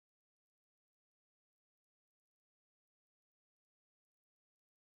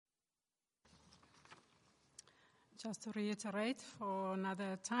Just to reiterate for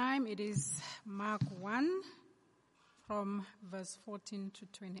another time, it is Mark 1 from verse 14 to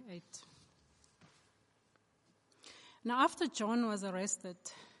 28. Now after John was arrested,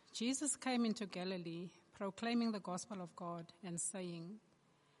 Jesus came into Galilee, proclaiming the gospel of God and saying,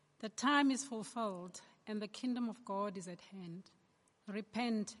 "The time is fulfilled and the kingdom of God is at hand.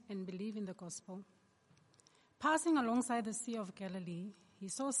 Repent and believe in the gospel." Passing alongside the Sea of Galilee, he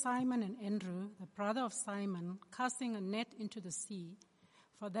saw Simon and Andrew, the brother of Simon, casting a net into the sea,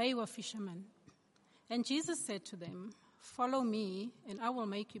 for they were fishermen. And Jesus said to them, "Follow me, and I will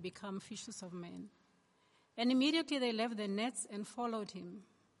make you become fishers of men." And immediately they left their nets and followed him.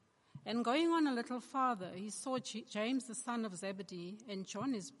 And going on a little farther, he saw James the son of Zebedee and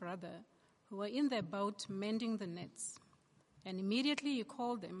John his brother, who were in their boat mending the nets. And immediately he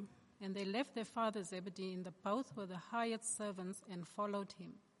called them, and they left their father Zebedee in the boat with the hired servants and followed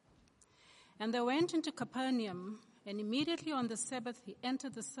him. And they went into Capernaum, and immediately on the Sabbath he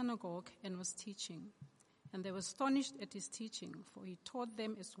entered the synagogue and was teaching. And they were astonished at his teaching, for he taught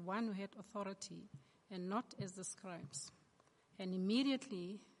them as one who had authority, and not as the scribes. And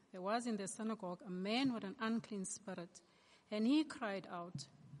immediately there was in the synagogue a man with an unclean spirit, and he cried out,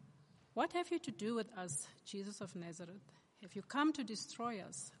 "What have you to do with us, Jesus of Nazareth? Have you come to destroy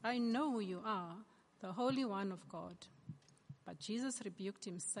us? I know who you are, the Holy One of God." But Jesus rebuked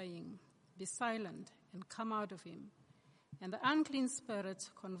him, saying, "Be silent and come out of him." And the unclean spirit,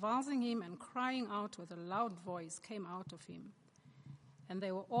 convulsing him and crying out with a loud voice, came out of him. And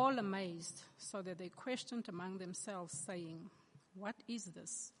they were all amazed, so that they questioned among themselves, saying, "What is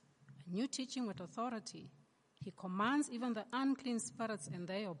this? A new teaching with authority. He commands even the unclean spirits, and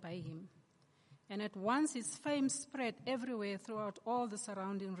they obey him." And at once his fame spread everywhere throughout all the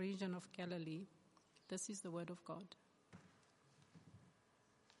surrounding region of Galilee. This is the word of God.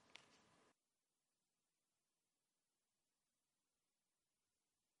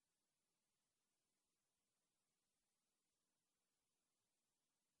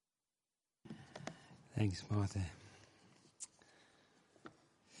 Thanks, Martha.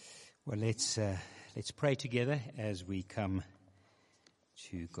 Well, let's pray together as we come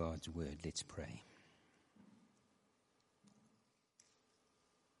to God's word. Let's pray.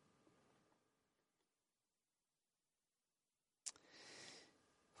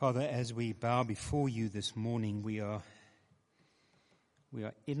 Father, as we bow before you this morning, we are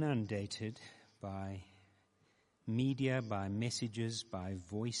inundated by media, by messages, by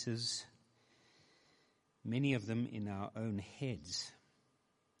voices, many of them in our own heads.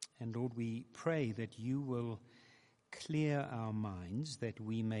 And Lord, we pray that you will clear our minds, that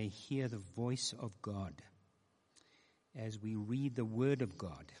we may hear the voice of God as we read the word of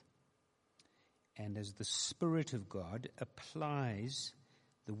God, and as the Spirit of God applies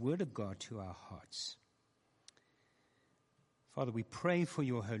the word of God to our hearts. Father, we pray for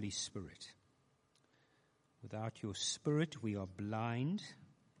your Holy Spirit. Without your Spirit, we are blind,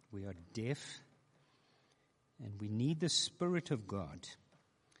 we are deaf, and we need the Spirit of God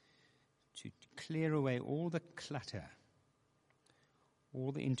to clear away all the clutter,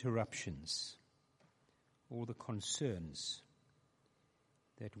 all the interruptions, all the concerns,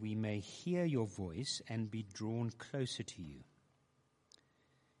 that we may hear your voice and be drawn closer to you.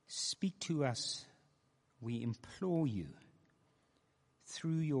 Speak to us, we implore you,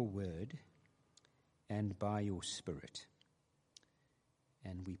 through your word and by your Spirit.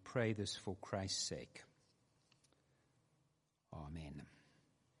 And we pray this for Christ's sake. Amen.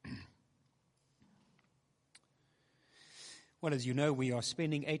 Well, as you know, we are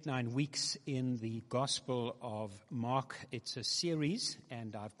spending 8-9 weeks in the Gospel of Mark. It's a series,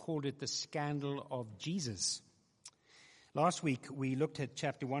 and I've called it The Scandal of Jesus. Last week, we looked at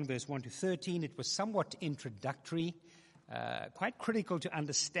chapter 1, verse 1 to 13. It was somewhat introductory, quite critical to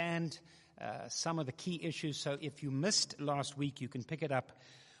understand some of the key issues. So if you missed last week, you can pick it up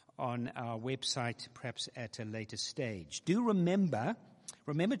on our website, perhaps at a later stage. Do remember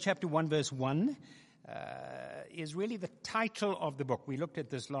chapter 1, verse 1 is really the title of the book. We looked at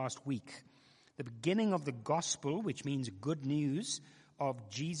this last week. The beginning of the gospel, which means good news of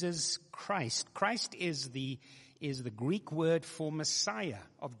Jesus Christ. Christ is the Greek word for Messiah,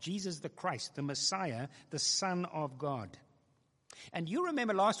 of Jesus the Christ, the Messiah, the Son of God. And you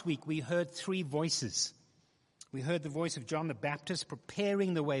remember last week we heard three voices. We heard the voice of John the Baptist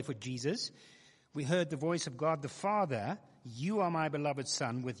preparing the way for Jesus. We heard the voice of God the Father, "You are my beloved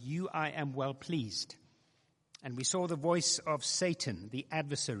Son, with you I am well pleased." And we saw the voice of Satan, the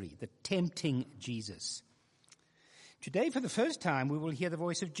adversary, the tempting Jesus. Today, for the first time, we will hear the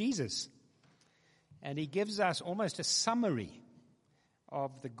voice of Jesus. And he gives us almost a summary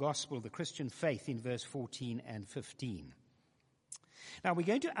of the gospel, the Christian faith, in verse 14 and 15. Now, we're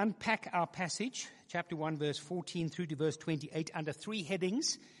going to unpack our passage, chapter 1, verse 14 through to verse 28, under three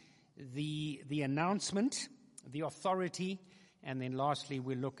headings: the announcement, the authority, and then lastly,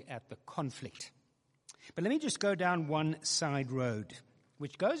 we'll look at the conflict. But let me just go down one side road,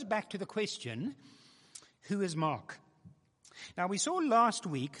 which goes back to the question, who is Mark? Now, we saw last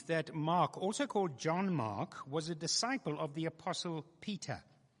week that Mark, also called John Mark, was a disciple of the Apostle Peter.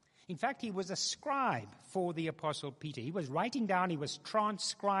 In fact, he was a scribe for the Apostle Peter. He was writing down, he was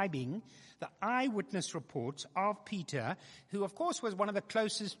transcribing the eyewitness reports of Peter, who, of course, was one of the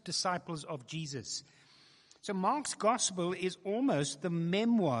closest disciples of Jesus. So Mark's gospel is almost the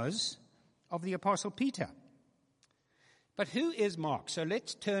memoirs of the Apostle Peter. But who is Mark? So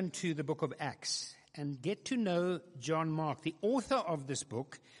let's turn to the book of Acts and get to know John Mark, the author of this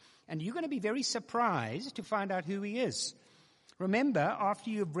book, and you're going to be very surprised to find out who he is. Remember, after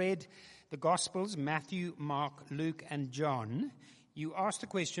you've read the Gospels, Matthew, Mark, Luke, and John, you ask the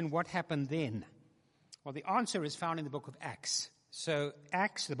question, what happened then? Well, the answer is found in the book of Acts. So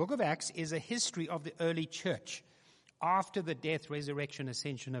Acts, the book of Acts, is a history of the early church after the death, resurrection,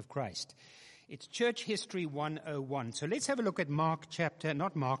 ascension of Christ. It's Church History 101. So let's have a look at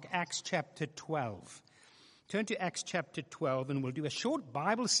Acts chapter 12. Turn to Acts chapter 12, and we'll do a short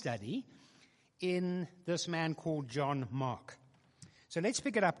Bible study in this man called John Mark. So let's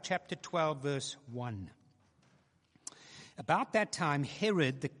pick it up, chapter 12, verse 1. About that time,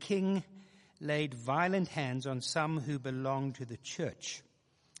 Herod the king laid violent hands on some who belonged to the church.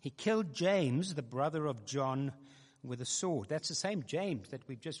 He killed James, the brother of John, with a sword. That's the same James that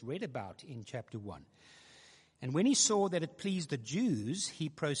we've just read about in chapter 1. And when he saw that it pleased the Jews, he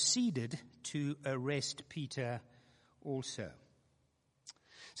proceeded to arrest Peter also.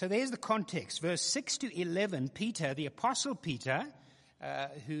 So there's the context. Verse 6 to 11, Peter, the apostle Peter,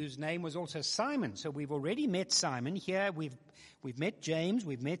 whose name was also Simon. So we've already met Simon. Here we've met James,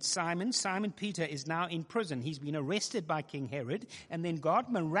 we've met Simon. Simon Peter is now in prison. He's been arrested by King Herod, and then God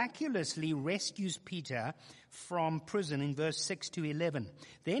miraculously rescues Peter from prison in verse 6 to 11.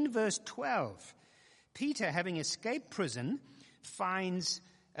 Then verse 12, Peter, having escaped prison, finds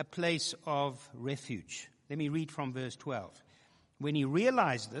a place of refuge. Let me read from verse 12. When he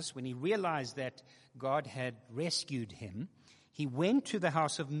realized this, when he realized that God had rescued him, he went to the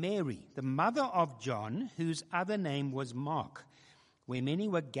house of Mary, the mother of John, whose other name was Mark, where many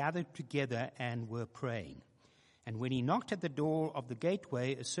were gathered together and were praying. And when he knocked at the door of the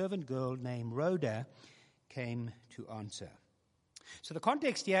gateway, a servant girl named Rhoda came to answer. So the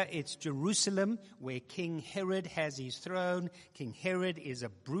context here, it's Jerusalem, where King Herod has his throne. King Herod is a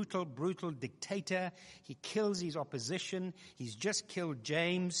brutal dictator. He kills his opposition. He's just killed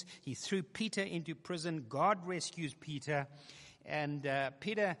James. He threw Peter into prison. God rescues Peter. And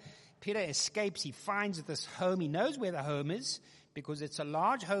Peter escapes. He finds this home. He knows where the home is because it's a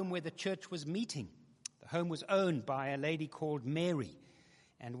large home where the church was meeting. The home was owned by a lady called Mary.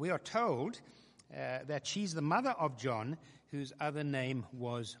 And we are told that she's the mother of John, whose other name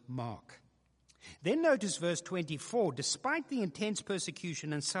was Mark. Then notice verse 24. Despite the intense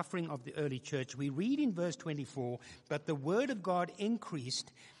persecution and suffering of the early church, we read in verse 24, but the word of God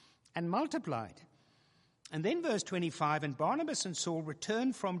increased and multiplied. And then verse 25, and Barnabas and Saul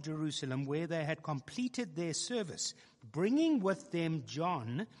returned from Jerusalem where they had completed their service, bringing with them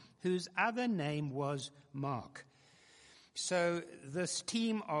John, whose other name was Mark. So this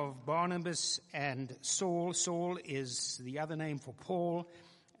team of Barnabas and Saul is the other name for Paul.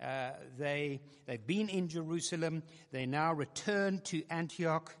 They've been in Jerusalem. They now return to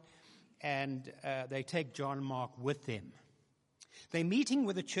Antioch, and they take John Mark with them. They're meeting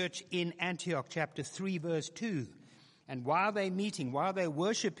with the church in Antioch, chapter 3, verse 2. And while they're meeting, while they're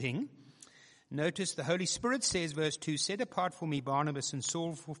worshiping, notice the Holy Spirit says, verse 2, set apart for me Barnabas and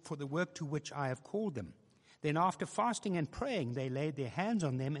Saul for the work to which I have called them. Then after fasting and praying, they laid their hands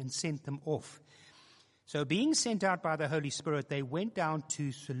on them and sent them off. So being sent out by the Holy Spirit, they went down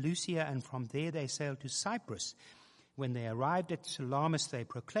to Seleucia, and from there they sailed to Cyprus. When they arrived at Salamis, they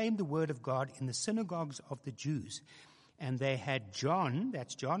proclaimed the word of God in the synagogues of the Jews. And they had John,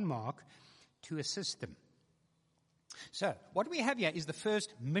 that's John Mark, to assist them. So what we have here is the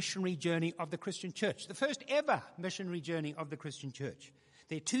first missionary journey of the Christian church, the first ever missionary journey of the Christian church.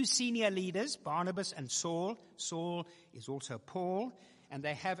 There are two senior leaders, Barnabas and Saul. Saul is also Paul, and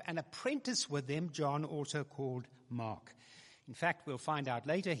they have an apprentice with them, John, also called Mark. In fact, we'll find out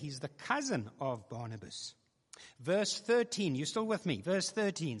later, he's the cousin of Barnabas. Verse 13, you still with me? Verse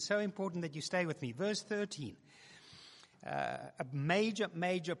 13, so important that you stay with me. Verse 13. a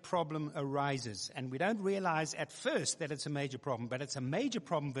major problem arises. And we don't realize at first that it's a major problem, but it's a major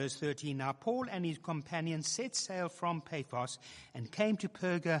problem. Verse 13, now Paul and his companions set sail from Paphos and came to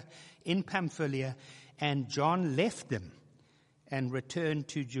Perga in Pamphylia, and John left them and returned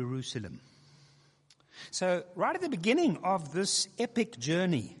to Jerusalem. So right at the beginning of this epic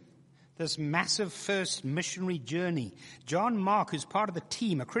journey, this massive first missionary journey, John Mark, who's part of the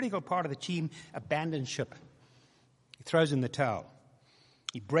team, a critical part of the team, abandons ship. He throws in the towel.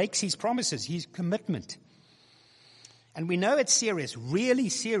 He breaks his promises, his commitment. And we know it's serious, really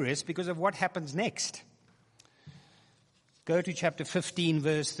serious, because of what happens next. Go to chapter 15,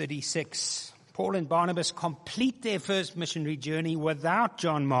 verse 36. Paul and Barnabas complete their first missionary journey without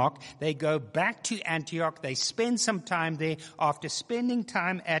John Mark. They go back to Antioch. They spend some time there. After spending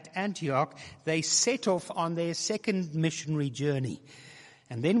time at Antioch, they set off on their second missionary journey.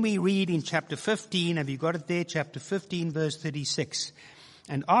 And then we read in chapter 15, have you got it there? Chapter 15, verse 36.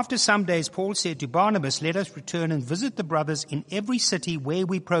 And after some days, Paul said to Barnabas, let us return and visit the brothers in every city where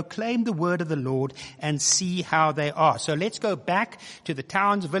we proclaim the word of the Lord and see how they are. So let's go back to the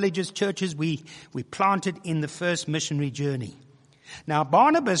towns, villages, churches we planted in the first missionary journey. Now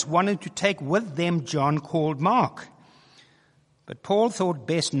Barnabas wanted to take with them John called Mark. But Paul thought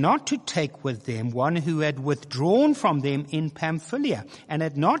best not to take with them one who had withdrawn from them in Pamphylia and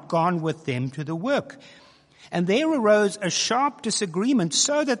had not gone with them to the work. And there arose a sharp disagreement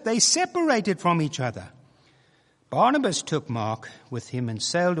so that they separated from each other. Barnabas took Mark with him and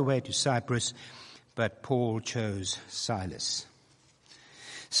sailed away to Cyprus, but Paul chose Silas.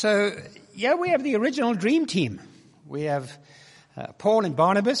 So, yeah, we have the original dream team. We have Paul and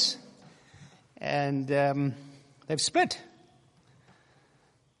Barnabas, and they've split.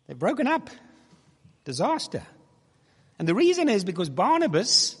 They've broken up. Disaster. And the reason is because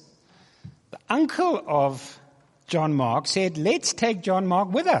Barnabas, the uncle of John Mark, said, let's take John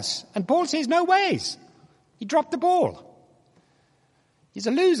Mark with us. And Paul says, no ways. He dropped the ball. He's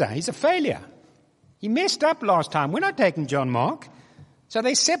a loser. He's a failure. He messed up last time. We're not taking John Mark. So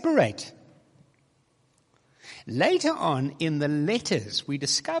they separate. Later on in the letters, we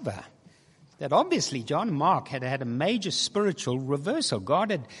discover that obviously John Mark had had a major spiritual reversal.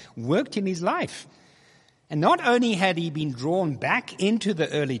 God had worked in his life. And not only had he been drawn back into the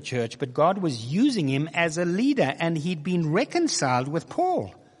early church, but God was using him as a leader, and he'd been reconciled with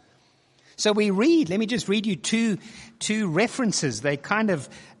Paul. So we read, let me just read you two references. They kind of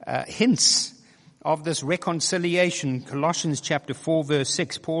hints of this reconciliation. Colossians chapter 4, verse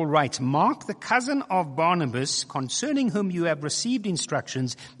 6, Paul writes, Mark, the cousin of Barnabas, concerning whom you have received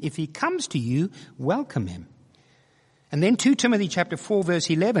instructions, if he comes to you, welcome him. And then 2 Timothy chapter 4, verse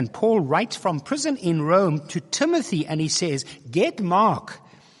 11, Paul writes from prison in Rome to Timothy, and he says, get Mark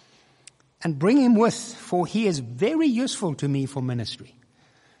and bring him with, for he is very useful to me for ministry.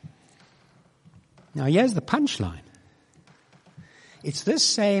 Now here's the punchline. It's this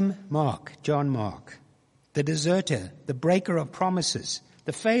same Mark, John Mark, the deserter, the breaker of promises,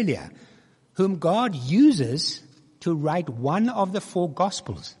 the failure, whom God uses to write one of the 4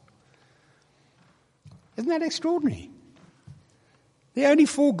 Gospels. Isn't that extraordinary? There are only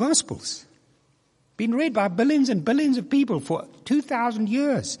 4 Gospels, been read by billions and billions of people for 2,000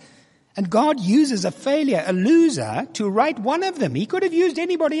 years. And God uses a failure, a loser, to write one of them. He could have used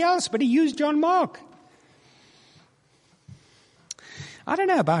anybody else, but he used John Mark. I don't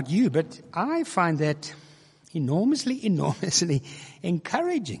know about you, but I find that enormously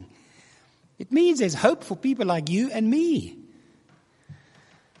encouraging. It means there's hope for people like you and me.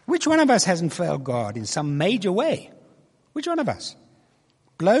 Which one of us hasn't failed God in some major way? Which one of us?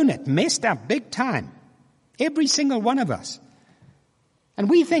 Blown it, messed up big time. Every single one of us. And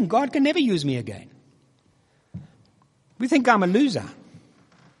we think God can never use me again. We think I'm a loser.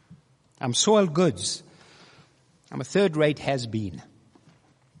 I'm soiled goods. I'm a third-rate has-been.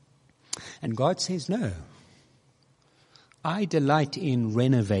 And God says, no. I delight in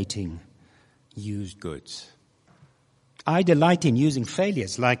renovating used goods. I delight in using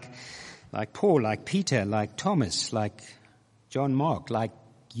failures like Paul, like Peter, like Thomas, like John Mark, like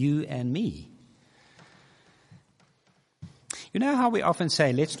you and me. You know how we often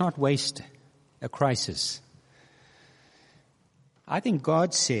say, let's not waste a crisis. I think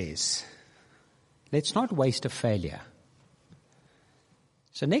God says, let's not waste a failure.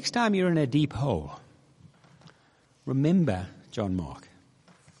 So next time you're in a deep hole, remember John Mark.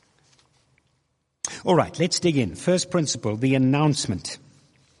 All right, let's dig in. First principle, the announcement.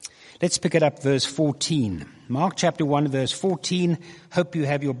 Let's pick it up, verse 14. Mark chapter 1, verse 14. Hope you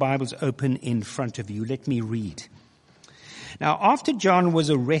have your Bibles open in front of you. Let me read. Now, after John was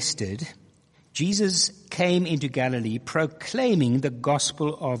arrested, Jesus came into Galilee proclaiming the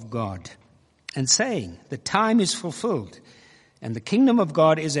gospel of God and saying, "The time is fulfilled and the kingdom of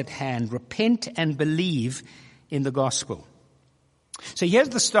God is at hand. Repent and believe in the gospel." So here's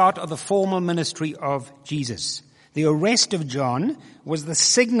the start of the formal ministry of Jesus. The arrest of John was the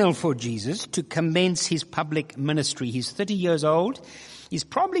signal for Jesus to commence his public ministry. He's 30 years old. He's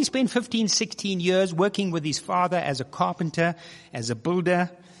probably spent 15, 16 years working with his father as a carpenter, as a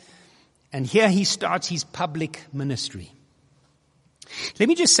builder. And here he starts his public ministry. Let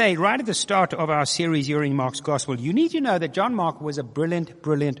me just say right at the start of our series here in Mark's Gospel, you need to know that John Mark was a brilliant,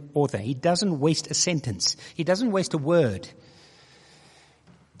 brilliant author. He doesn't waste a sentence. He doesn't waste a word.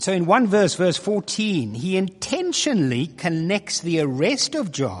 So in one verse, verse 14, he intentionally connects the arrest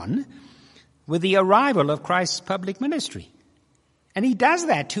of John with the arrival of Christ's public ministry. And he does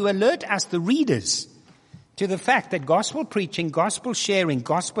that to alert us, the readers, to the fact that gospel preaching, gospel sharing,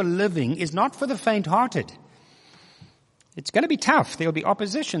 gospel living is not for the faint-hearted. It's going to be tough. There'll be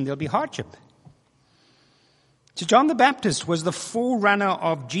opposition. There'll be hardship. So John the Baptist was the forerunner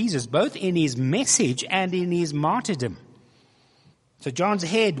of Jesus, both in his message and in his martyrdom. So John's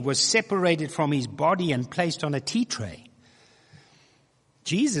head was separated from his body and placed on a tea tray.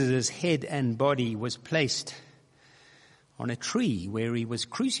 Jesus' head and body was placed on a tree where he was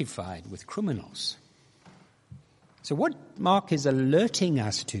crucified with criminals. So what Mark is alerting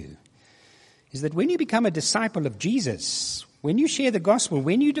us to is that when you become a disciple of Jesus, when you share the gospel,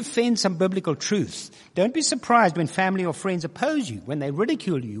 when you defend some biblical truth, don't be surprised when family or friends oppose you, when they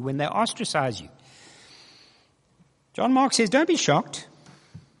ridicule you, when they ostracize you. John Mark says, don't be shocked.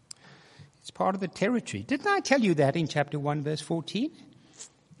 It's part of the territory. Didn't I tell you that in chapter 1, verse 14?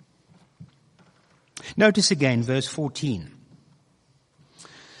 Notice again, verse 14.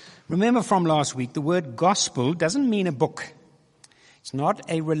 Remember from last week, the word gospel doesn't mean a book. It's not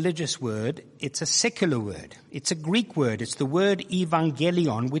a religious word. It's a secular word. It's a Greek word. It's the word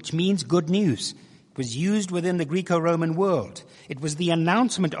evangelion, which means good news. It was used within the Greco-Roman world. It was the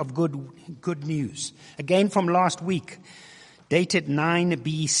announcement of good news. Again from last week, dated 9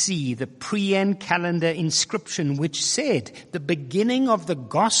 BC, the Priene calendar inscription which said, the beginning of the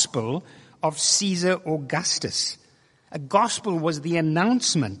gospel of Caesar Augustus. A gospel was the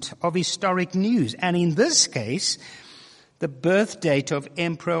announcement of historic news, and in this case, the birth date of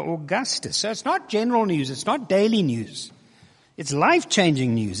Emperor Augustus. So it's not general news, it's not daily news. It's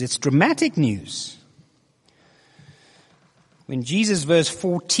life-changing news, it's dramatic news. When Jesus, verse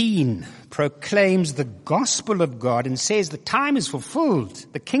 14, proclaims the gospel of God and says the time is fulfilled,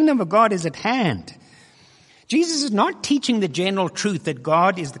 the kingdom of God is at hand, Jesus is not teaching the general truth that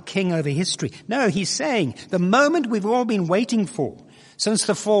God is the king over history. No, he's saying the moment we've all been waiting for, since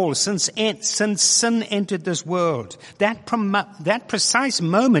the fall, since sin entered this world, that precise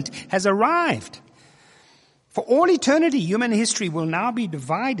moment has arrived. For all eternity, human history will now be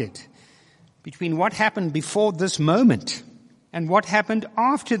divided between what happened before this moment and what happened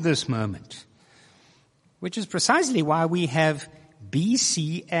after this moment, which is precisely why we have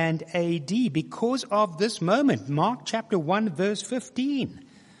BC and AD, because of this moment. Mark chapter 1, verse 15.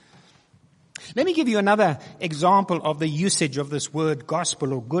 Let me give you another example of the usage of this word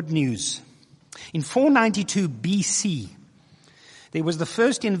gospel or good news. In 492 BC, there was the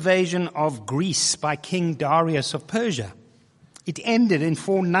first invasion of Greece by King Darius of Persia. It ended in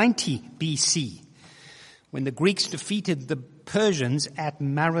 490 BC, when the Greeks defeated the Persians at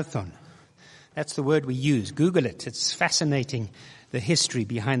Marathon. That's the word we use. Google it. It's fascinating, the history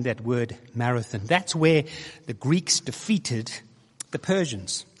behind that word Marathon. That's where the Greeks defeated the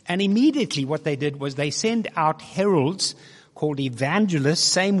Persians. And immediately what they did was they sent out heralds called evangelists,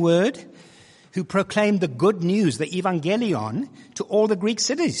 same word, who proclaimed the good news, the evangelion, to all the Greek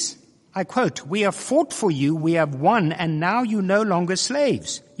cities. I quote, "We have fought for you, we have won, and now you're no longer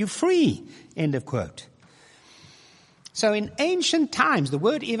slaves. You're free." End of quote. So in ancient times, the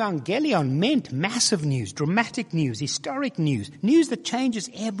word evangelion meant massive news, dramatic news, historic news, news that changes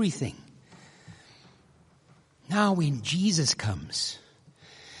everything. Now when Jesus comes,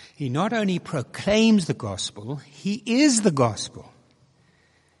 he not only proclaims the gospel, he is the gospel.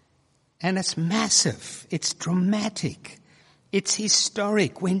 And it's massive, it's dramatic, it's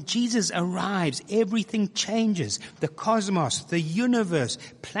historic. When Jesus arrives, everything changes. The cosmos, the universe,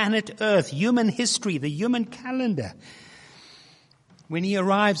 planet Earth, human history, the human calendar. When he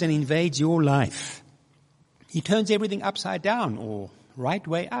arrives and invades your life, he turns everything upside down or right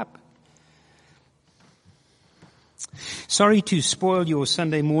way up. Sorry to spoil your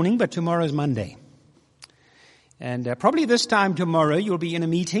Sunday morning, but tomorrow's Monday. And probably this time tomorrow you'll be in a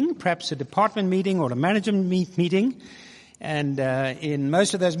meeting, perhaps a department meeting or a management meeting, And in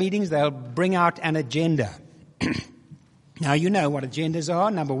most of those meetings, they'll bring out an agenda. Now, you know what agendas are.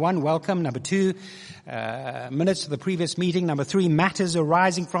 Number 1, welcome. Number 2, minutes of the previous meeting. Number 3, matters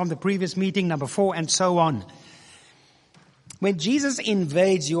arising from the previous meeting. Number 4, and so on. When Jesus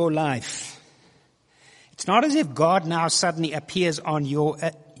invades your life, it's not as if God now suddenly appears on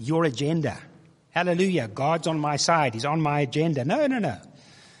your agenda. Hallelujah, God's on my side. He's on my agenda. No.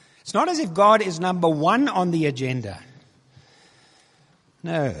 It's not as if God is number 1 on the agenda.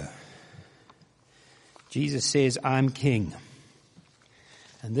 No. Jesus says, I'm king.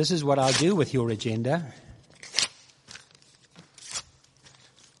 And this is what I'll do with your agenda.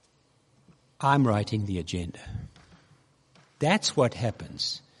 I'm writing the agenda. That's what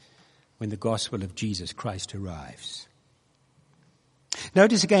happens when the gospel of Jesus Christ arrives.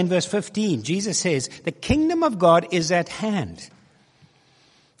 Notice again verse 15. Jesus says, the kingdom of God is at hand.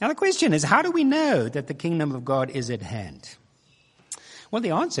 Now the question is, how do we know that the kingdom of God is at hand? Well,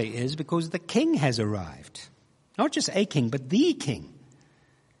 the answer is because the king has arrived. Not just a king, but the king.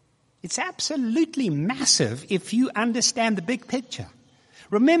 It's absolutely massive if you understand the big picture.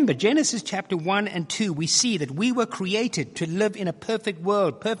 Remember, Genesis chapter 1 and 2, we see that we were created to live in a perfect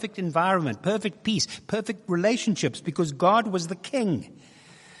world, perfect environment, perfect peace, perfect relationships, because God was the king.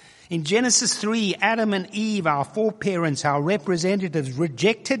 In Genesis 3, Adam and Eve, our foreparents, our representatives,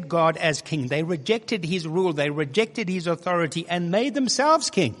 rejected God as king. They rejected his rule, they rejected his authority, and made themselves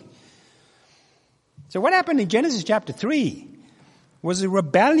king. So what happened in Genesis chapter 3 was a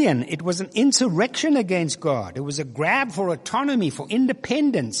rebellion. It was an insurrection against God. It was a grab for autonomy, for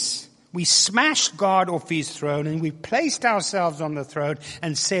independence. We smashed God off his throne and we placed ourselves on the throne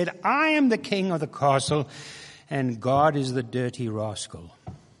and said, I am the king of the castle and God is the dirty rascal.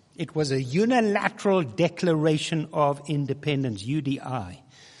 It was a unilateral declaration of independence, UDI.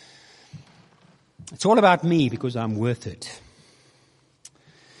 It's all about me because I'm worth it.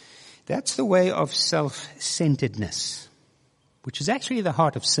 That's the way of self-centeredness, which is actually the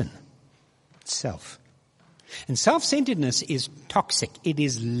heart of sin, self. And self-centeredness is toxic. It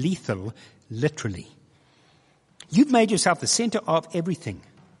is lethal, literally. You've made yourself the center of everything.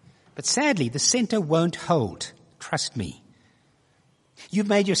 But sadly, the center won't hold. Trust me. You've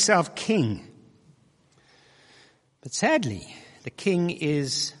made yourself king. But sadly, the king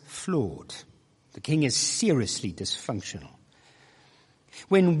is flawed. The king is seriously dysfunctional.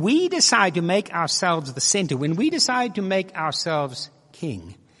 When we decide to make ourselves the center, when we decide to make ourselves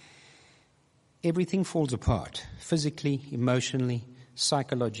king, everything falls apart. Physically, emotionally,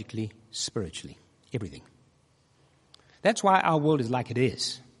 psychologically, spiritually. Everything. That's why our world is like it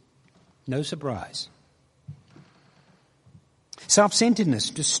is. No surprise. Self-centeredness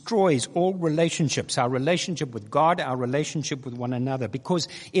destroys all relationships, our relationship with God, our relationship with one another. Because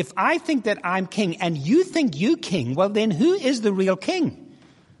if I think that I'm king and you think you're king, well then who is the real king?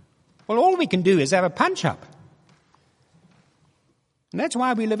 Well, all we can do is have a punch-up. And that's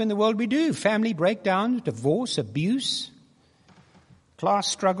why we live in the world we do. Family breakdowns, divorce, abuse, class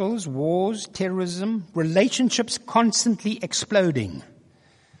struggles, wars, terrorism, relationships constantly exploding.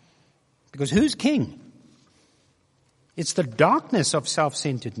 Because who's king? It's the darkness of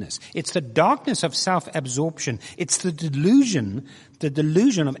self-centeredness. It's the darkness of self-absorption. It's the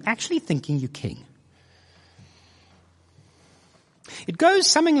delusion of actually thinking you're king. It goes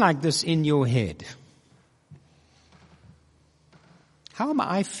something like this in your head. How am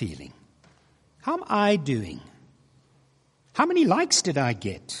I feeling? How am I doing? How many likes did I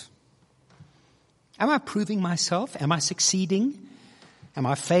get? Am I proving myself? Am I succeeding? Am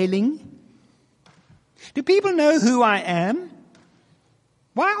I failing? Do people know who I am?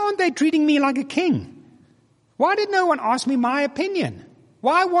 Why aren't they treating me like a king? Why did no one ask me my opinion?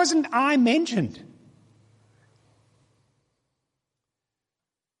 Why wasn't I mentioned?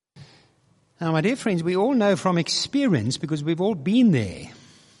 Now, my dear friends, we all know from experience, because we've all been there.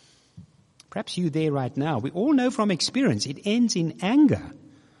 Perhaps you there right now. We all know from experience it ends in anger.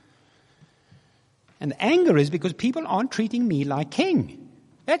 And the anger is because people aren't treating me like king.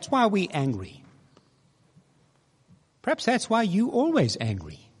 That's why we're angry. Perhaps that's why you're always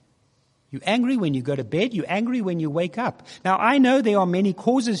angry. You're angry when you go to bed. You're angry when you wake up. Now, I know there are many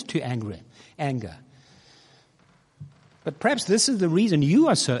causes to anger. But perhaps this is the reason you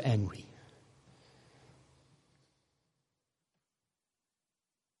are so angry.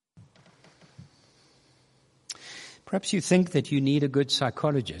 Perhaps you think that you need a good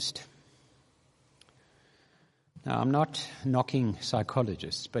psychologist. Now, I'm not knocking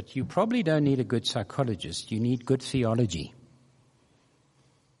psychologists, but you probably don't need a good psychologist. You need good theology.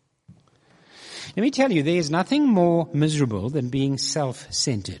 Let me tell you, there is nothing more miserable than being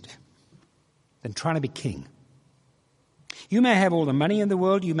self-centered, than trying to be king. You may have all the money in the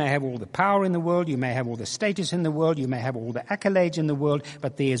world, you may have all the power in the world, you may have all the status in the world, you may have all the accolades in the world,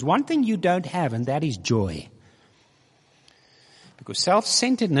 but there is one thing you don't have, and that is joy. Because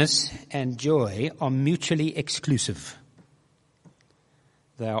self-centeredness and joy are mutually exclusive.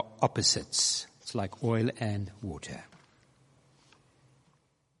 They are opposites. It's like oil and water.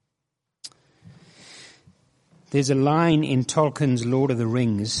 There's a line in Tolkien's Lord of the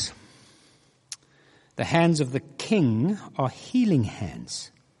Rings. The hands of the king are healing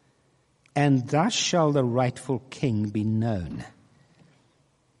hands, and thus shall the rightful king be known.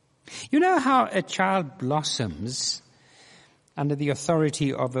 You know how a child blossoms under the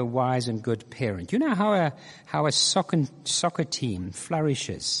authority of a wise and good parent. You know how a soccer team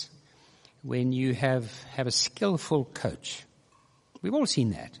flourishes when you have a skillful coach. We've all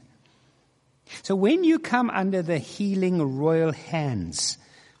seen that. So when you come under the healing royal hands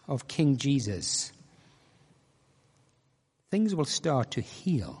of King Jesus, things will start to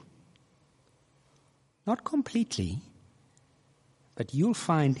heal. Not completely, but you'll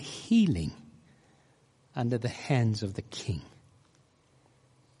find healing under the hands of the King.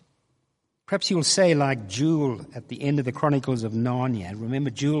 Perhaps you'll say like Jewel at the end of the Chronicles of Narnia. Remember,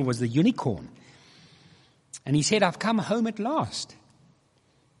 Jewel was the unicorn. And he said, I've come home at last.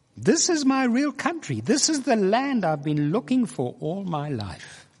 This is my real country. This is the land I've been looking for all my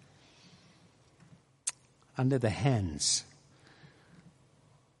life. Under the hands,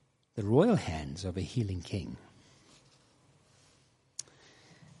 the royal hands of a healing king.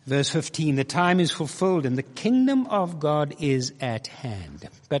 Verse 15, the time is fulfilled and the kingdom of God is at hand.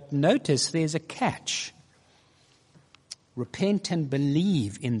 But notice there's a catch. Repent and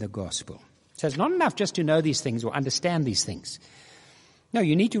believe in the gospel. So it's not enough just to know these things or understand these things. No,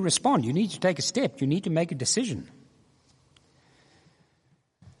 you need to respond. You need to take a step. You need to make a decision.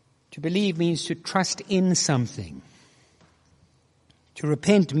 To believe means to trust in something. To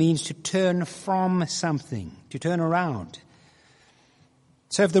repent means to turn from something, to turn around.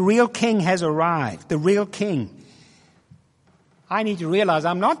 So if the real king has arrived, the real king, I need to realize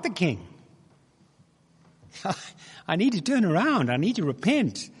I'm not the king. I need to turn around. I need to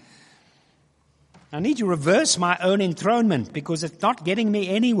repent. I need to reverse my own enthronement because it's not getting me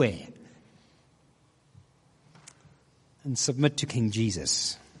anywhere. And submit to King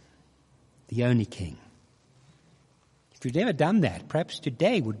Jesus, the only king. If you've never done that, perhaps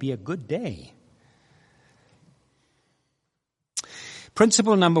today would be a good day.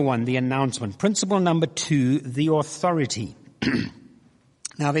 Principle number 1, the announcement. Principle number 2, the authority.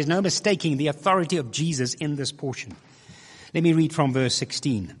 Now, there's no mistaking the authority of Jesus in this portion. Let me read from verse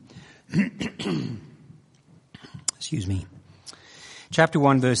 16. Excuse me. Chapter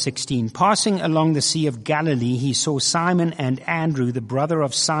 1, verse 16. Passing along the Sea of Galilee, he saw Simon and Andrew, the brother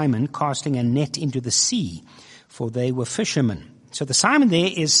of Simon, casting a net into the sea, for they were fishermen. So the Simon there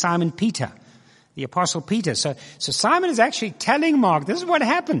is Simon Peter, the Apostle Peter. So Simon is actually telling Mark, this is what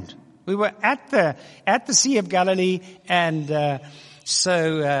happened. We were at the Sea of Galilee, and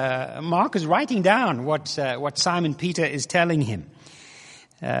so Mark is writing down what Simon Peter is telling him.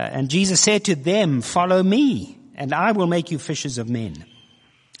 And Jesus said to them, follow me, and I will make you fishers of men.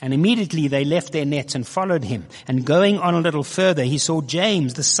 And immediately they left their nets and followed him. And going on a little further, he saw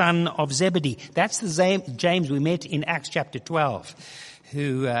James, the son of Zebedee. That's the James we met in Acts chapter 12,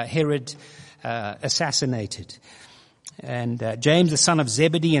 who Herod assassinated. And James, the son of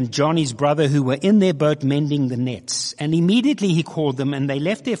Zebedee, and John, his brother, who were in their boat mending the nets. And immediately he called them, and they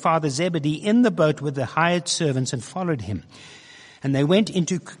left their father Zebedee in the boat with the hired servants and followed him. And they went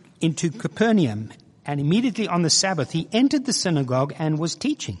into Capernaum, and immediately on the Sabbath he entered the synagogue and was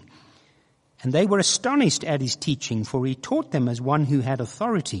teaching. And they were astonished at his teaching, for he taught them as one who had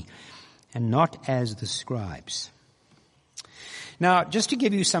authority, and not as the scribes. Now, just to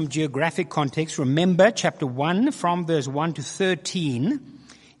give you some geographic context, remember chapter 1 from verse 1 to 13,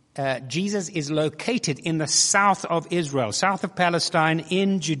 Jesus is located in the south of Israel, south of Palestine,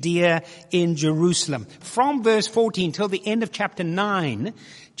 in Judea, in Jerusalem. From verse 14 till the end of chapter 9,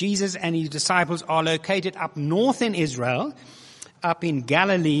 Jesus and his disciples are located up north in Israel, up in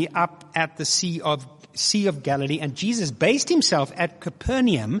Galilee, up at the Sea of Galilee, and Jesus based himself at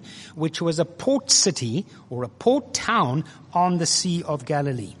Capernaum, which was a port city or a port town on the Sea of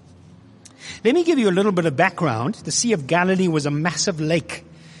Galilee. Let me give you a little bit of background. The Sea of Galilee was a massive lake,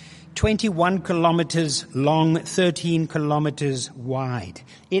 21 kilometers long, 13 kilometers wide.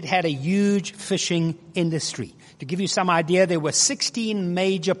 It had a huge fishing industry. To give you some idea, there were 16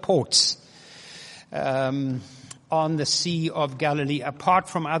 major ports on the Sea of Galilee, apart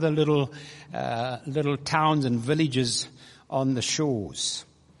from other little towns and villages on the shores.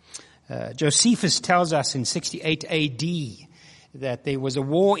 Josephus tells us in 68 AD that there was a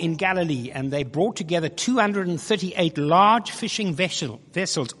war in Galilee, and they brought together 238 large fishing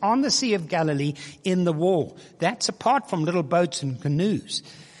vessels on the Sea of Galilee in the war. That's apart from little boats and canoes.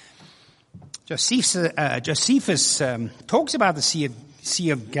 Josephus talks about the Sea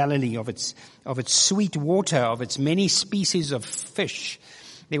of Galilee, of its sweet water, of its many species of fish.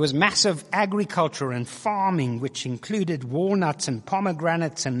 There was massive agriculture and farming, which included walnuts and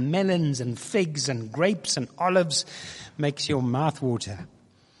pomegranates and melons and figs and grapes and olives. Makes your mouth water.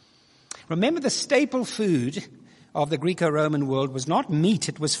 Remember, the staple food of the Greco-Roman world was not meat,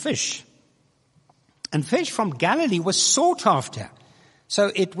 it was fish. And fish from Galilee was sought after.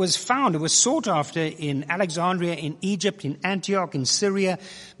 So it was sought after in Alexandria, in Egypt, in Antioch, in Syria,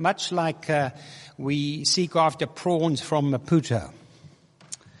 much like we seek after prawns from Maputo.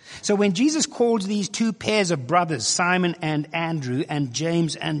 So when Jesus calls these two pairs of brothers, Simon and Andrew, and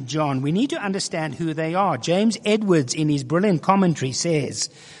James and John, we need to understand who they are. James Edwards, in his brilliant commentary,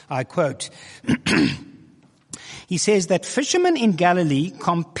 says, I quote, he says that fishermen in Galilee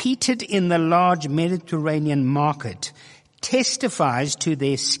competed in the large Mediterranean market, testifies to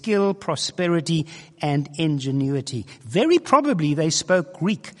their skill, prosperity, and ingenuity. Very probably they spoke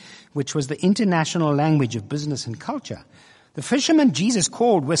Greek, which was the international language of business and culture. The fishermen Jesus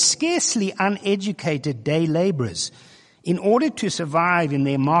called were scarcely uneducated day laborers. In order to survive in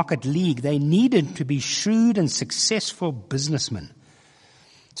their market league, they needed to be shrewd and successful businessmen.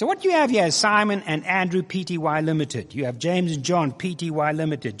 So what you have here is Simon and Andrew Pty Limited. You have James and John Pty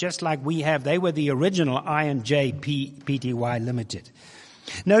Limited, just like we have. They were the original I&J Pty Limited.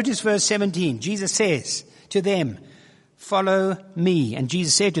 Notice verse 17. Jesus says to them, follow me. And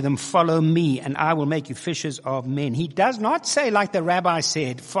Jesus said to them, follow me, and I will make you fishers of men. He does not say, like the rabbi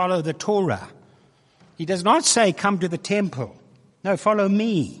said, follow the Torah. He does not say, come to the temple. No, follow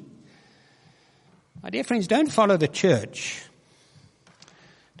me. My dear friends, don't follow the church.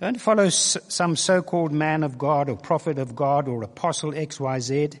 Don't follow some so-called man of God or prophet of God or apostle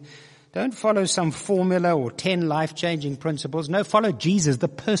XYZ. Don't follow some formula or 10 life-changing principles. No, follow Jesus, the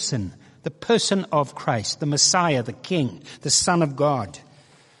person of Christ, the Messiah, the King, the Son of God.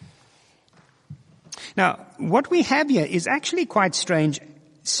 Now, what we have here is actually quite strange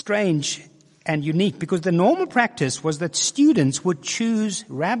and unique, because the normal practice was that students would choose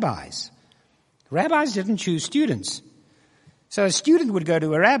rabbis. Rabbis didn't choose students. So a student would go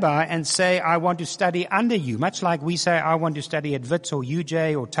to a rabbi and say, I want to study under you, much like we say, I want to study at Wits or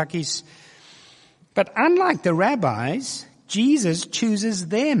UJ or Tukkies. But unlike the rabbis, Jesus chooses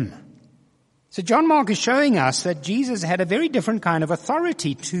them. So John Mark is showing us that Jesus had a very different kind of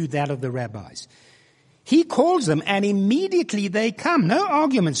authority to that of the rabbis. He calls them and immediately they come. No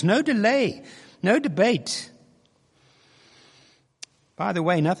arguments, no delay, no debate. By the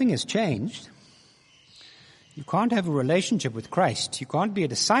way, nothing has changed. You can't have a relationship with Christ. You can't be a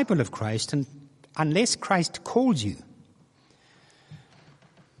disciple of Christ unless Christ calls you.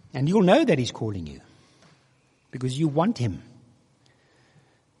 And you'll know that he's calling you because you want him.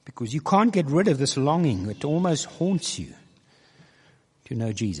 Because you can't get rid of this longing that almost haunts you to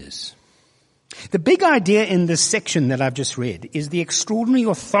know Jesus. The big idea in this section that I've just read is the extraordinary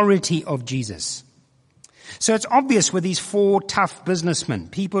authority of Jesus. So it's obvious with these 4 tough businessmen,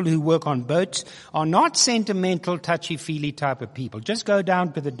 people who work on boats, are not sentimental, touchy-feely type of people. Just go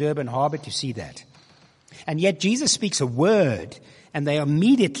down to the Durban harbor to see that. And yet Jesus speaks a word and they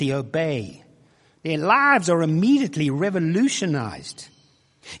immediately obey. Their lives are immediately revolutionized.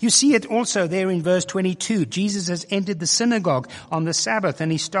 You see it also there in verse 22. Jesus has entered the synagogue on the Sabbath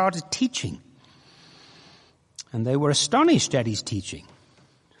and he started teaching. And they were astonished at his teaching,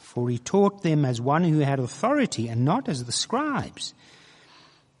 for he taught them as one who had authority and not as the scribes.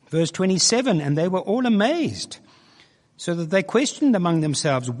 Verse 27, and they were all amazed, so that they questioned among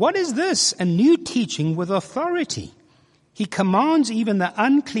themselves, what is this? A new teaching with authority. He commands even the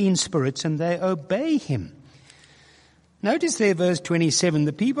unclean spirits and they obey him. Notice there, verse 27,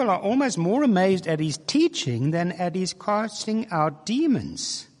 the people are almost more amazed at his teaching than at his casting out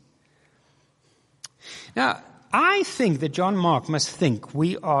demons. Now, I think that John Mark must think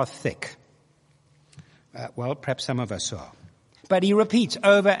we are thick. Well, perhaps some of us are. But he repeats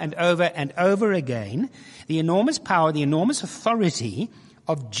over and over and over again the enormous power, the enormous authority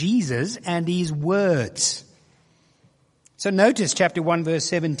of Jesus and his words. So notice chapter 1, verse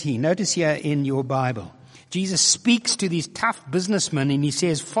 17. Notice here in your Bible. Jesus speaks to these tough businessmen and he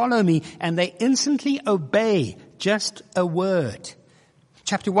says, follow me, and they instantly obey just a word.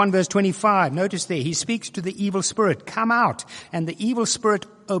 Chapter 1, verse 25, notice there, he speaks to the evil spirit, come out, and the evil spirit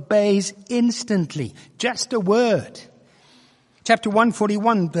obeys instantly, just a word. Chapter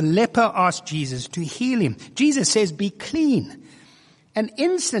 141, the leper asked Jesus to heal him. Jesus says, be clean. And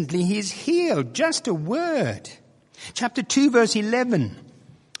instantly he is healed. Just a word. Chapter 2, verse 11.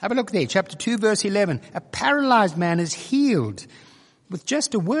 Have a look there. Chapter 2, verse 11. A paralyzed man is healed with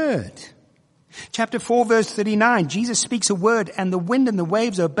just a word. Chapter 4, verse 39. Jesus speaks a word and the wind and the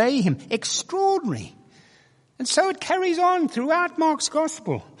waves obey him. Extraordinary. And so it carries on throughout Mark's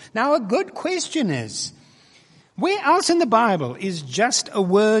gospel. Now a good question is, where else in the Bible is just a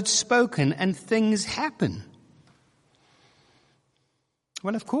word spoken and things happen?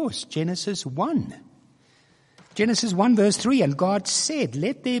 Well, of course, Genesis 1. Genesis 1 verse 3, and God said,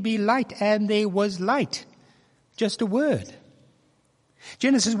 let there be light, and there was light. Just a word.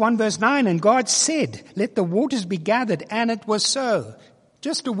 Genesis 1 verse 9, and God said, let the waters be gathered, and it was so.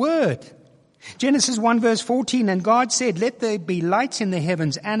 Just a word. Genesis 1 verse 14, and God said, let there be lights in the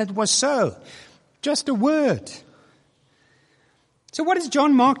heavens, and it was so. Just a word. So what is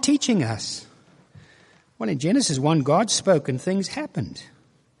John Mark teaching us? Well, in Genesis 1, God spoke and things happened.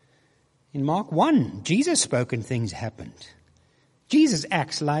 In Mark 1, Jesus spoke and things happened. Jesus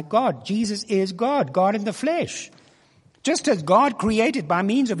acts like God. Jesus is God, God in the flesh. Just as God created by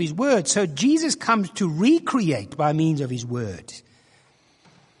means of his word, so Jesus comes to recreate by means of his word.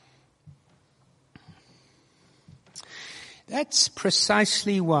 That's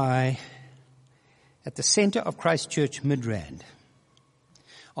precisely why at the center of Christ Church Midrand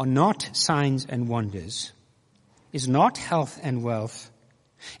are not signs and wonders, is not health and wealth,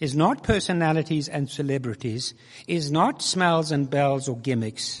 is not personalities and celebrities, is not smells and bells or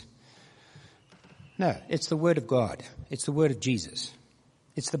gimmicks. No, it's the Word of God. It's the Word of Jesus.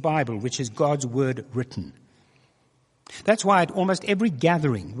 It's the Bible, which is God's Word written. That's why at almost every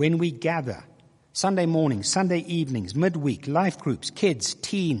gathering, when we gather, Sunday mornings, Sunday evenings, midweek, life groups, kids,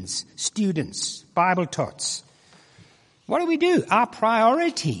 teens, students, Bible tots, what do? Our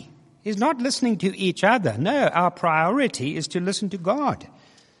priority is not listening to each other. No, our priority is to listen to God.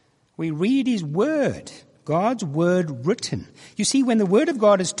 We read his word, God's word written. You see, when the word of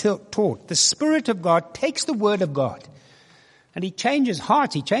God is taught, the Spirit of God takes the word of God and he changes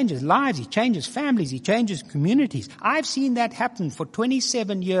hearts, he changes lives, he changes families, he changes communities. I've seen that happen for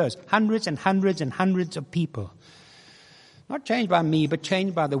 27 years, hundreds and hundreds and hundreds of people. Not changed by me, but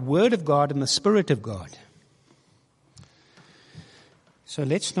changed by the word of God and the Spirit of God. So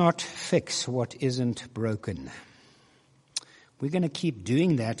let's not fix what isn't broken. We're going to keep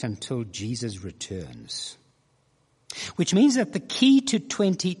doing that until Jesus returns. Which means that the key to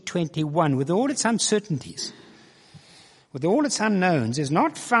 2021, with all its uncertainties, with all its unknowns, is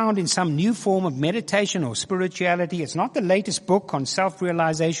not found in some new form of meditation or spirituality. It's not the latest book on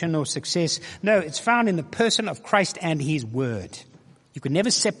self-realization or success. No, it's found in the person of Christ and his word. You can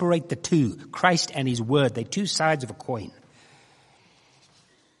never separate the two, Christ and his word. They're two sides of a coin.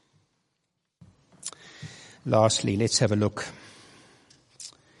 Lastly, let's have a look.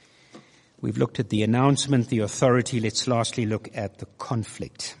 We've looked at the announcement, the authority. Let's lastly look at the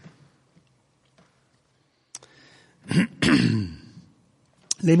conflict. Let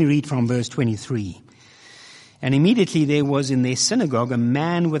me read from verse 23. And immediately there was in their synagogue a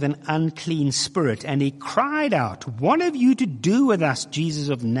man with an unclean spirit, and he cried out, "What have you to do with us, Jesus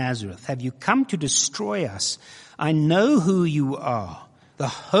of Nazareth? Have you come to destroy us? I know who you are, the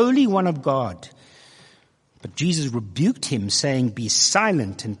Holy One of God." But Jesus rebuked him, saying, "Be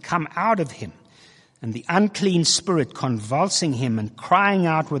silent and come out of him." And the unclean spirit, convulsing him and crying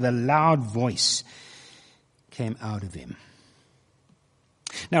out with a loud voice, came out of him.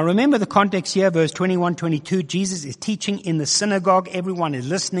 Now remember the context here, verse 21, 22. Jesus is teaching in the synagogue. Everyone is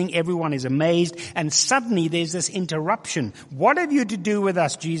listening. Everyone is amazed. And suddenly there's this interruption. "What have you to do with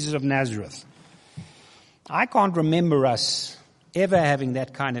us, Jesus of Nazareth?" I can't remember us ever having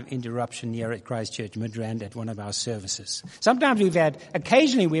that kind of interruption here at Christ Church Midrand at one of our services. Sometimes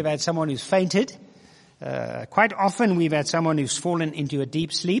occasionally we've had someone who's fainted. Quite often we've had someone who's fallen into a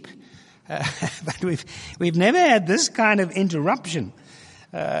deep sleep. But we've never had this kind of interruption.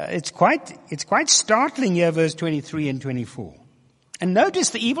 It's quite startling here, verse 23 and 24. And notice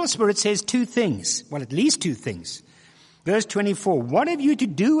the evil spirit says two things. Well, at least two things. Verse 24, "What have you to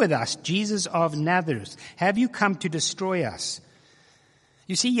do with us, Jesus of Nazareth? Have you come to destroy us?"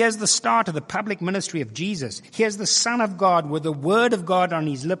 You see, here's the start of the public ministry of Jesus. Here's the Son of God with the Word of God on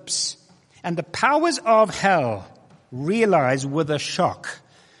his lips. And the powers of hell realize with a shock,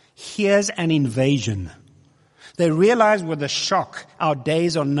 here's an invasion. They realize with a shock, our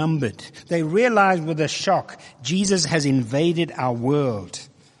days are numbered. They realize with a shock, Jesus has invaded our world.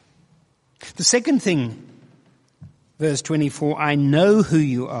 The second thing, verse 24, "I know who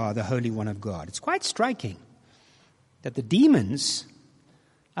you are, the Holy One of God." It's quite striking. that the demons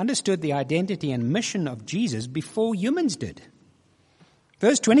understood the identity and mission of Jesus before humans did.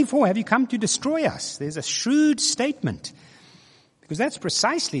 Verse 24, have you come to destroy us? There's a shrewd statement, because that's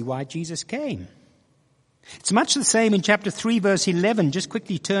precisely why Jesus came. It's much the same in chapter 3, verse 11. Just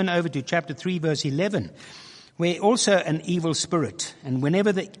quickly turn over to chapter 3, verse 11, where also an evil spirit, and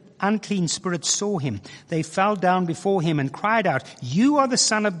whenever the unclean spirits saw him, they fell down before him and cried out, "You are the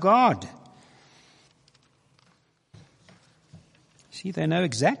Son of God." See, they know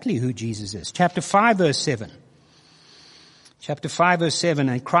exactly who Jesus is. Chapter 5, verse 7. Chapter 5, verse 7,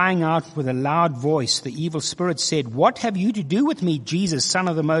 and crying out with a loud voice, the evil spirit said, "What have you to do with me, Jesus, Son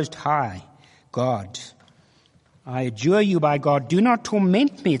of the Most High God? I adjure you by God, do not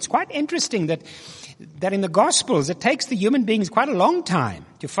torment me." It's quite interesting that in the Gospels, it takes the human beings quite a long time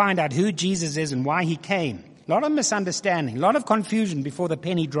to find out who Jesus is and why he came. A lot of misunderstanding, a lot of confusion before the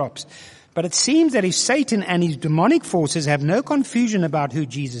penny drops. But it seems that if Satan and his demonic forces have no confusion about who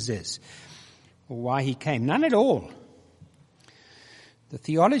Jesus is or why he came, none at all. The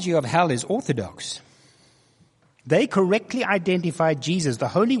theology of hell is orthodox. They correctly identify Jesus, the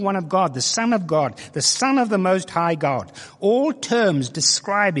Holy One of God, the Son of God, the Son of the Most High God, all terms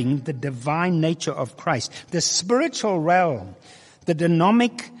describing the divine nature of Christ. The spiritual realm, the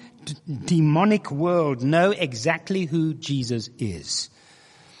demonic world know exactly who Jesus is.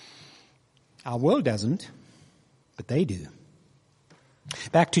 Our world doesn't, but they do.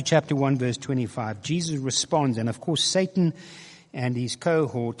 Back to chapter 1, verse 25. Jesus responds, and of course Satan and his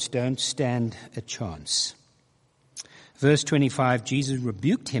cohorts don't stand a chance. Verse 25, Jesus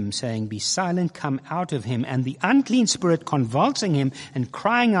rebuked him, saying, "Be silent, come out of him." And the unclean spirit, convulsing him and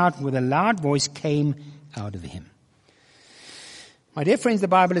crying out with a loud voice, came out of him. My dear friends, the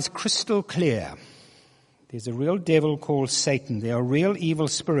Bible is crystal clear. There's a real devil called Satan. There are real evil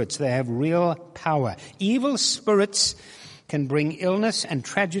spirits. They have real power. Evil spirits can bring illness and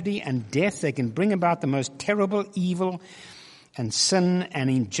tragedy and death. They can bring about the most terrible evil and sin and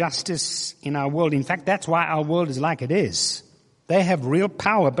injustice in our world. In fact, that's why our world is like it is. They have real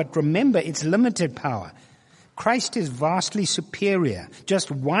power, but remember, it's limited power. Christ is vastly superior. Just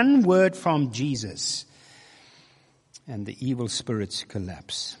one word from Jesus, and the evil spirits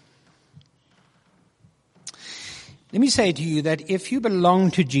collapse. Let me say to you that if you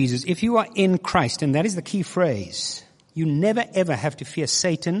belong to Jesus, if you are in Christ, and that is the key phrase, you never ever have to fear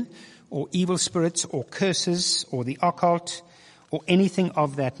Satan or evil spirits or curses or the occult or anything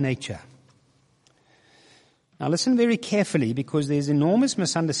of that nature. Now listen very carefully, because there's enormous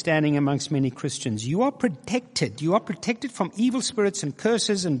misunderstanding amongst many Christians. You are protected. You are protected from evil spirits and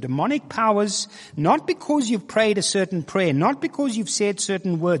curses and demonic powers, not because you've prayed a certain prayer, not because you've said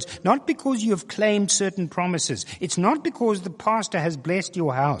certain words, not because you have claimed certain promises. It's not because the pastor has blessed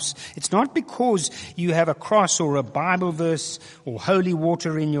your house. It's not because you have a cross or a Bible verse or holy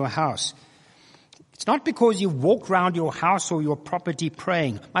water in your house. It's not because you walk around your house or your property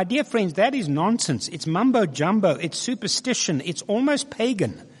praying. My dear friends, that is nonsense. It's mumbo jumbo. It's superstition. It's almost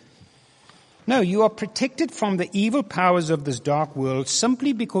pagan. No, you are protected from the evil powers of this dark world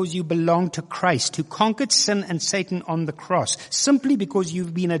simply because you belong to Christ, who conquered sin and Satan on the cross. Simply because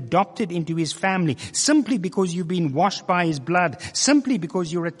you've been adopted into his family. Simply because you've been washed by his blood. Simply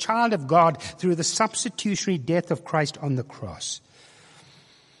because you're a child of God through the substitutionary death of Christ on the cross.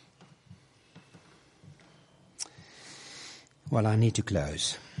 Well, I need to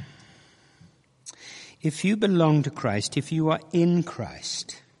close. If you belong to Christ, if you are in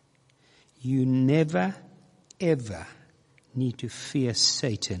Christ, you never, ever need to fear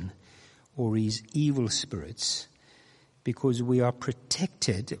Satan or his evil spirits, because we are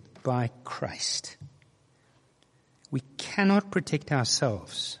protected by Christ. We cannot protect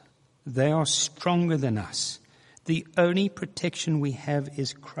ourselves. They are stronger than us. The only protection we have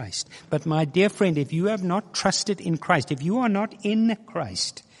is Christ. But my dear friend, if you have not trusted in Christ, if you are not in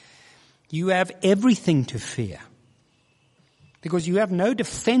Christ, you have everything to fear, because you have no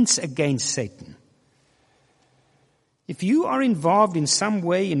defense against Satan. If you are involved in some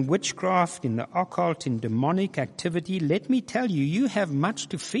way in witchcraft, in the occult, in demonic activity, let me tell you, you have much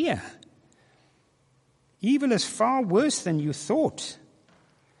to fear. Evil is far worse than you thought.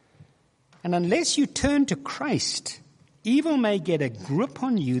 And unless you turn to Christ, evil may get a grip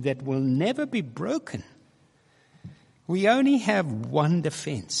on you that will never be broken. We only have one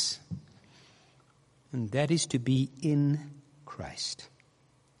defense, and that is to be in Christ,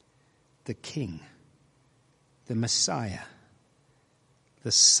 the King, the Messiah,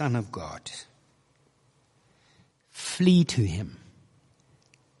 the Son of God. Flee to him,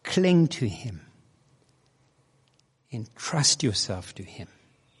 cling to him, entrust yourself to him,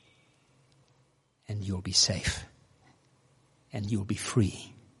 and you'll be safe. and you'll be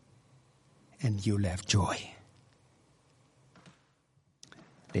free, and you'll have joy.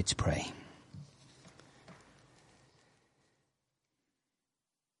 Let's pray.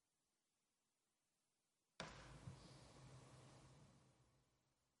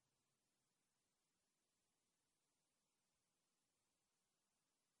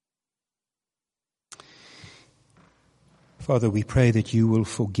 Father, we pray that you will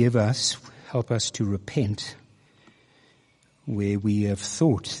forgive us, help us to repent where we have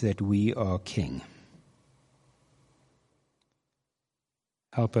thought that we are king.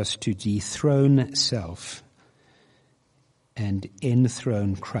 Help us to dethrone self and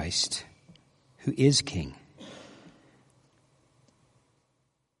enthrone Christ, who is king.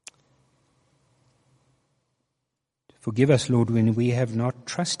 Forgive us, Lord, when we have not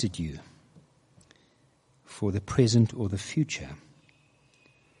trusted you for the present or the future,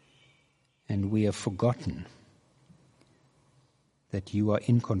 and we have forgotten that you are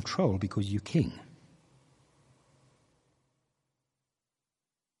in control because you're king.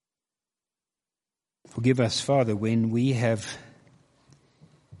 Forgive us, Father, when we have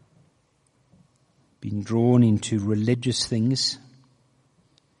been drawn into religious things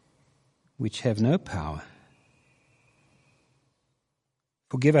which have no power.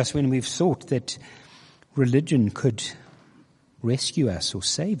 Forgive us when we've thought that religion could rescue us or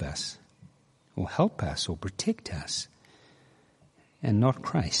save us or help us or protect us, and not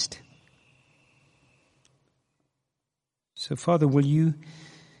Christ. So, Father, will you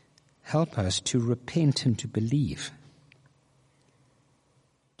help us to repent and to believe,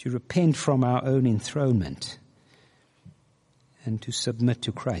 to repent from our own enthronement and to submit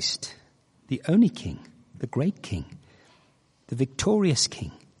to Christ, the only King, the great King, the victorious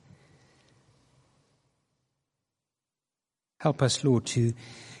King. Help us, Lord, to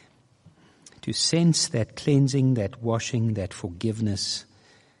sense that cleansing, that washing, that forgiveness,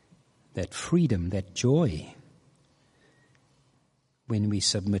 that freedom, that joy when we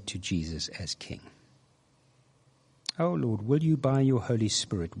submit to Jesus as King. Oh Lord, will you by your Holy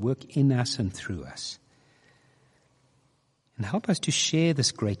Spirit work in us and through us, and help us to share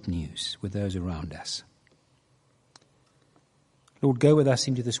this great news with those around us. Lord, go with us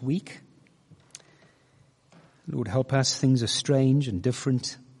into this week. Lord, help us. Things are strange and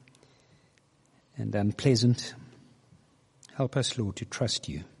different and unpleasant. Help us, Lord, to trust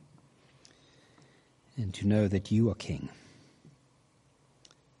you and to know that you are King.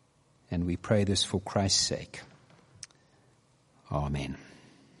 And we pray this for Christ's sake. Amen.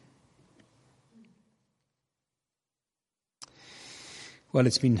 Well,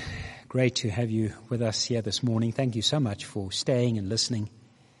 it's been great to have you with us here this morning. Thank you so much for staying and listening.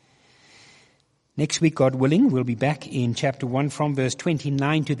 Next week, God willing, we'll be back in chapter 1 from verse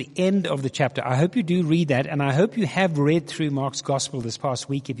 29 to the end of the chapter. I hope you do read that, and I hope you have read through Mark's Gospel this past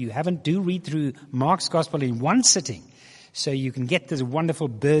week. If you haven't, do read through Mark's Gospel in one sitting so you can get this wonderful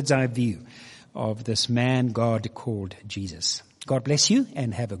bird's eye view of this man God called Jesus. God bless you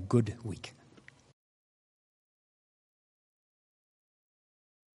and have a good week.